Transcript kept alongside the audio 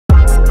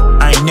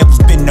ain't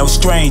never been no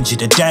stranger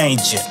to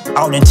danger.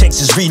 All in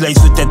Texas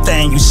relays with that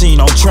thing you seen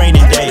on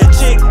training day.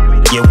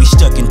 Yeah, we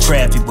stuck in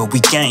traffic, but we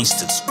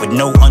gangsters with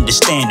no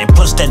understanding.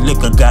 Plus that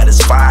liquor got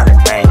us violent,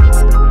 man.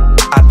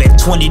 I bet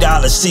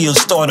 $20 seals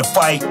start a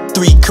fight.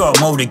 3-car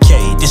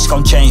motorcade, this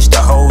gon' change the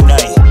whole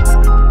night.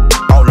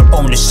 All up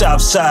on the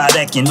south side,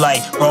 acting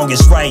like wrong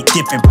is right,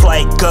 different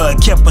plight.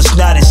 God kept us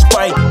not in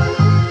spite.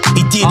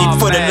 He did it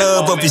for the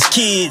love of his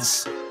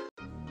kids.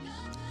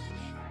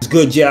 What's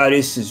good, y'all?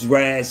 This is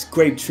Raz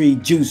Grape Tree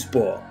Juice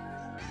Bar.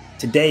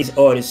 Today's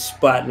artist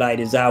spotlight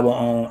is our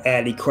own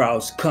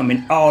Alicross,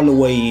 coming all the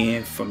way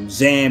in from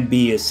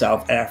Zambia,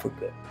 South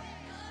Africa.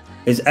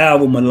 His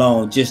album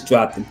Alone just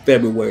dropped in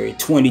February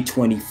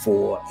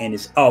 2024 and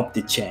it's off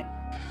the chain.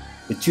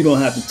 But you don't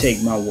have to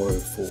take my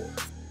word for it.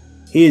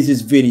 Here's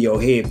his video,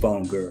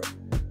 Headphone Girl.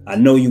 I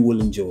know you will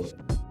enjoy it.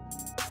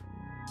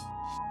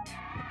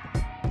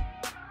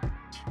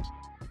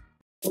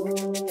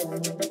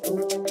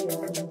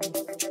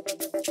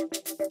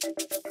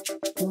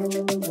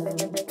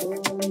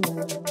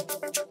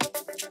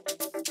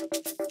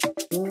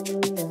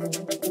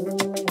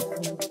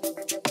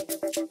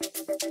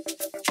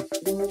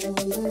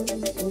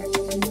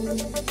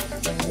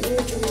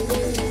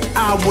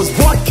 I was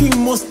walking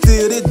most of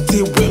the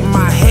day with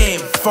my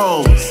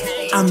headphones,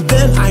 and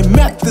then I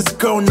met this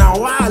girl. Now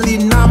I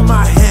lean on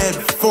my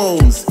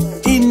headphones.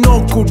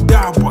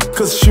 Inokudaba,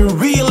 cause she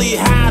really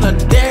had a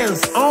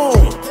dance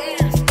on.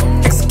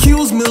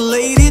 Excuse me,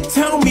 lady,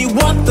 tell me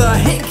what the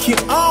heck you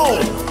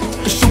own.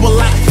 She was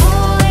like,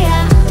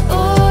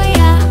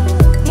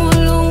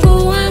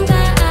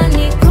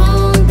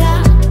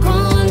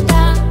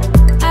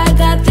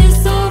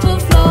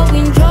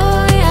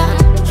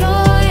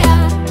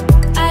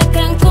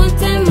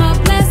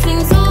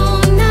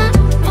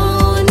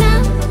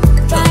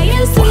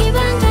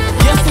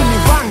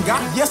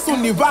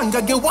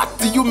 what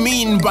do you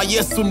mean by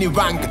Yesu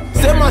Nivanga?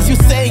 Same as you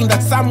saying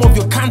that some of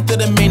your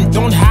countrymen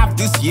don't have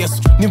this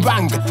Yesu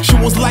Nivanga. She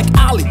was like,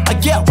 Ali, I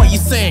get what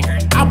you're saying.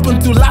 Up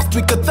until last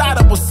week I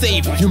thought I was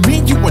safe. You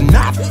mean you were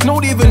not?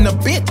 Not even a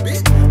bit.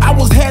 I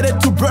was headed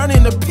to burn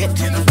in a pit.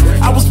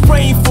 I was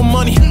praying for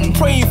money,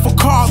 praying for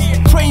cars,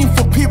 praying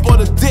for people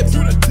to dip.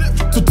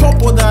 To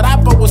top of that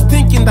up, I was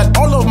thinking that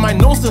all of my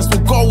nonsense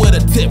would go with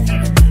a tip.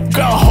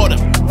 Girl, hold up,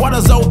 what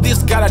does all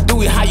this gotta do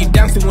with how you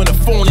dancing with a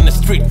phone in the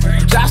street?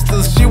 Just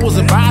as she was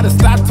about to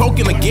start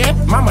talking again,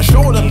 mama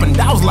showed up and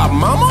I was like,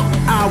 mama?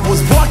 I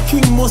was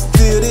walking most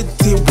of the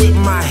day with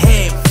my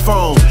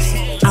headphones,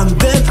 and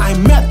then I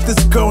met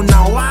this girl.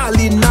 Now I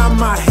lean on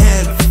my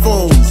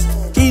headphones.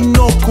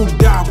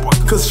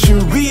 Inokudaba, cause she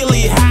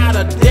really had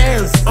a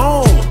dance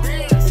on.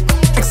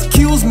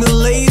 Excuse me,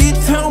 lady,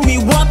 tell me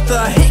what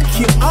the heck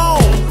you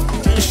own.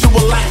 She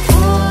was like,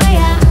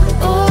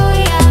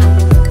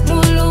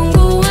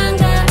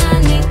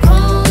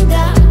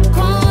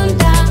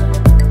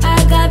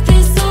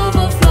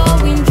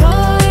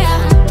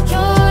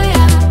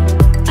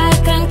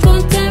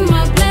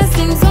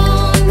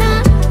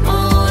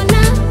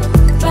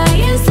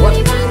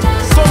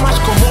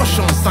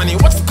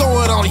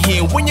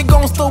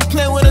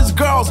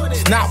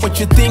 it's not what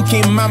you're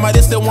thinking, mama,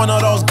 this ain't one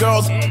of those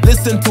girls.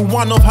 Listen to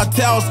one of her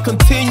tales,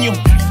 continue.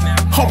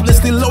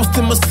 Hopelessly lost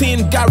in my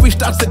sin, God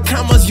reached out to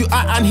come as you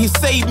are and he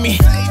saved me.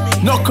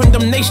 No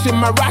condemnation,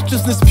 my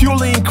righteousness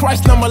purely in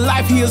Christ. Now my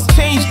life, he has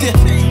changed it.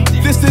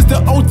 This is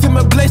the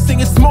ultimate blessing.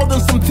 It's more than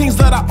some things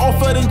that are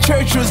offered in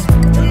churches.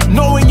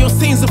 Knowing your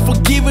sins are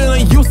forgiven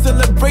and you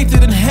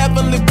celebrated in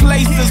heavenly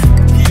places.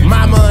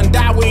 Mama and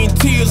I were in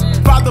tears.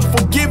 Father,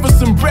 forgive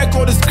us and break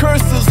all these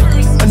curses.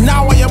 And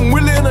now I am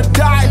willing to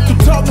die to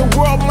tell the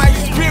world my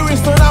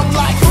experience. And I'm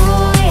like,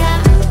 oh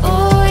yeah,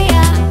 oh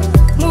yeah.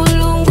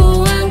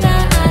 Mulungu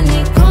wanga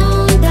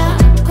anikonda,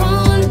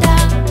 konda.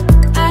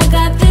 I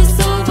got this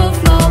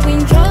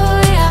overflowing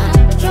joy,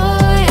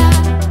 joy.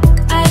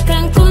 I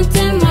can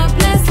contain my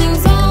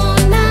blessings,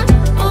 ona,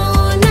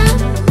 ona.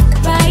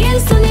 By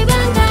Yesu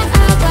nibanga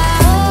aba,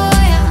 oh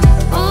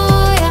yeah,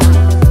 oh yeah.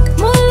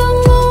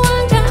 Mulungu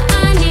wanga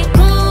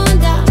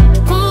anikonda,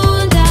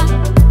 konda.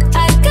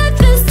 I got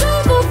this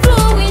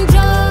overflowing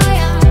joy,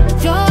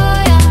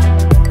 joy.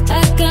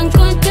 I can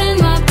contain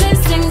my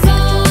blessings,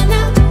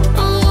 ona,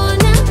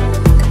 ona.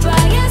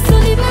 By Yesu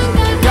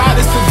nibanga. God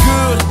is so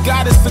good,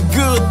 God is so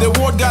good. The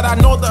word God, I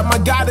know that my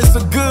God is so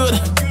good.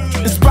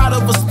 In spite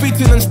of us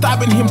beating and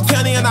stabbing him,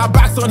 turning our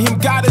backs on him,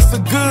 God is so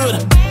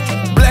good.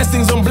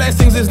 Blessings on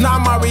blessings is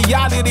not my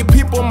reality,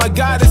 people, my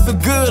God is so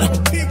good.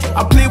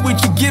 I plead with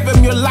you, give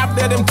him your life,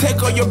 let him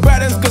take all your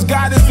burdens, cause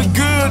God is so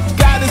good.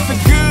 God is so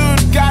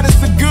good, God is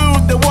so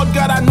good. The word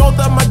God, I know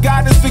that my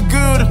God is so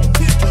good.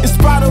 In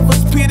spite of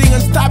us beating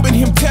and stabbing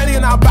him,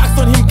 turning our backs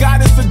on him, God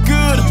is so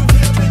good.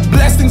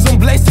 Blessings on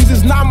blessings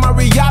is not my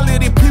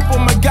reality, people,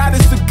 my God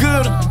is so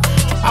good.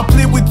 I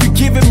plead with you,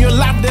 give him your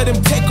life, let him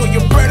take all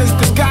your burdens,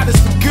 cause God is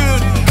so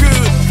good,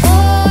 good.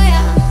 Oh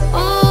yeah,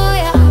 oh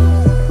yeah.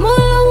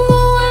 Mulungu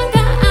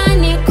wanga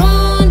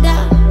anikonda,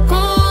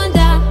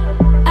 konda.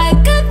 I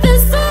got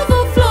this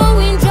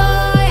overflowing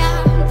joy,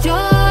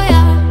 joy.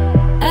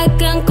 I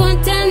can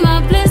contain my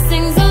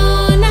blessings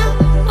on.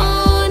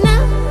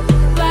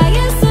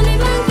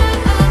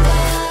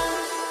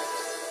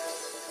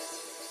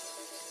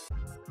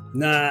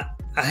 Now,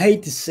 I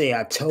hate to say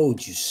I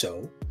told you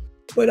so,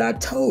 but I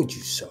told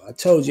you so. I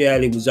told you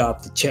Ali was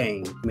off the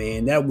chain,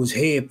 man. That was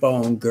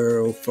Headphone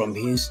Girl from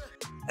his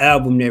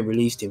album that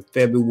released in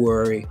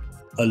February,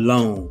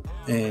 Alone.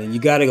 And you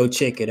got to go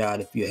check it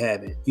out if you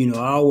haven't. You know,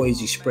 I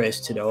always express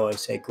to the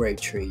artists at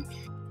Grapetree,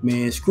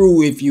 man,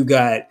 screw if you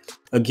got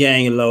a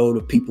gang load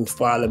of people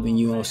following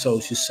you on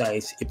social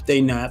sites if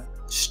they not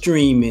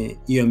streaming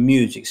your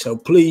music. So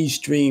please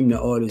stream the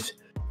artist's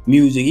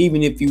music,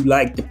 even if you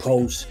like the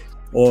post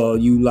or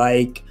you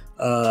like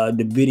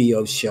the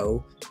video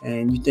show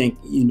and you think,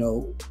 you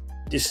know,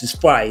 this is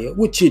fire,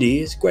 which it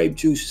is. Grape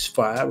juice is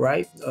fire,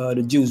 right?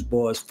 The Juice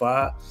Bar is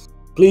fire.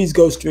 Please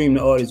go stream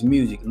the artist's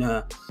music.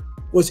 Now,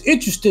 what's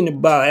interesting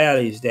about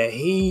Ali is that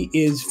he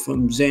is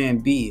from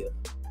Zambia.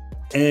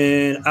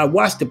 And I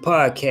watched the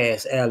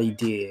podcast Ali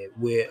did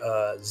with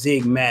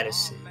Zig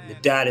Madison, the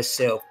Dot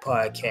Self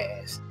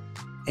podcast.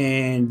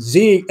 And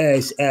Zig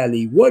asked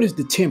Ali, what is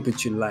the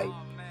temperature like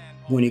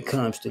when it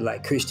comes to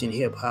like Christian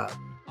hip hop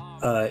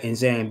in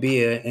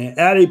Zambia? And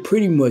Ali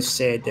pretty much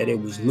said that it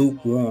was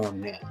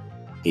lukewarm now.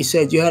 He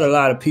said you had a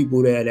lot of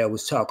people there that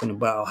was talking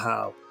about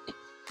how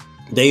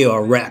they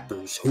are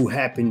rappers who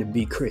happen to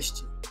be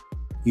Christian,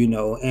 you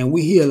know, and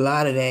we hear a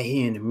lot of that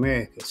here in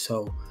America.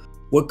 So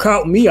what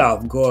caught me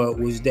off guard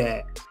was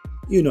that,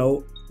 you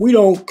know, we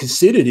don't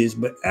consider this,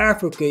 but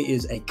Africa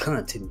is a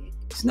continent.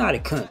 It's not a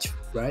country,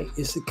 right?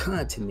 It's a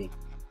continent.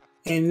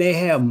 And they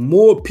have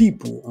more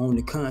people on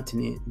the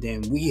continent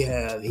than we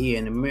have here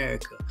in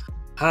America.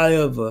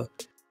 However,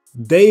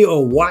 they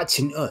are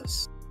watching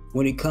us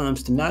when it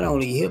comes to not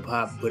only hip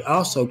hop, but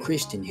also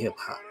Christian hip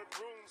hop.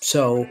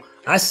 So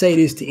I say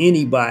this to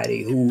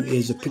anybody who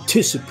is a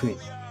participant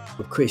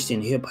of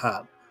Christian hip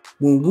hop.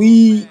 When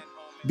we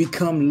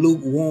become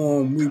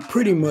lukewarm, we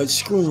pretty much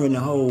screwing the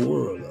whole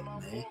world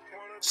up, man.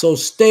 So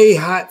stay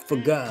hot for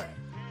God.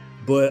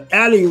 But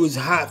Ali was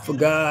hot for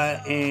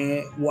God,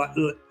 and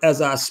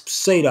as I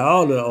say to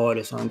all the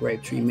artists on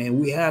Grapetree, man,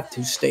 we have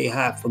to stay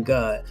hot for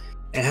God.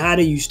 And how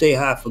do you stay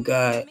hot for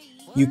God?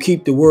 You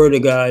keep the word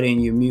of God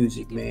in your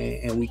music, man.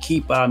 And we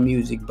keep our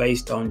music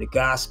based on the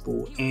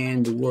gospel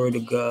and the word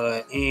of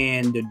God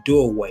and the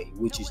doorway,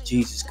 which is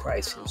Jesus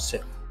Christ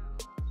himself.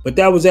 But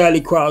that was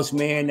Alicross,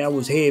 man. That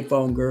was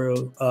Headphone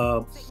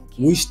Girl.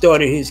 We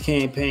started his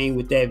campaign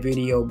with that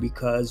video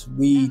because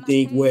we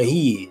think where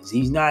he is,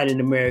 he's not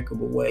in America,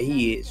 but where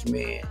he is,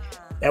 man,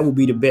 that would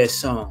be the best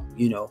song,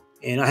 you know.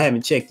 And I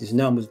haven't checked his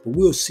numbers, but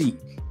we'll see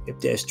if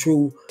that's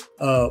true.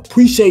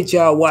 Appreciate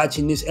y'all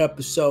watching this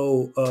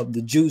episode of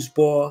the Juice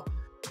Bar,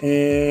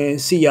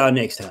 and see y'all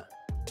next time.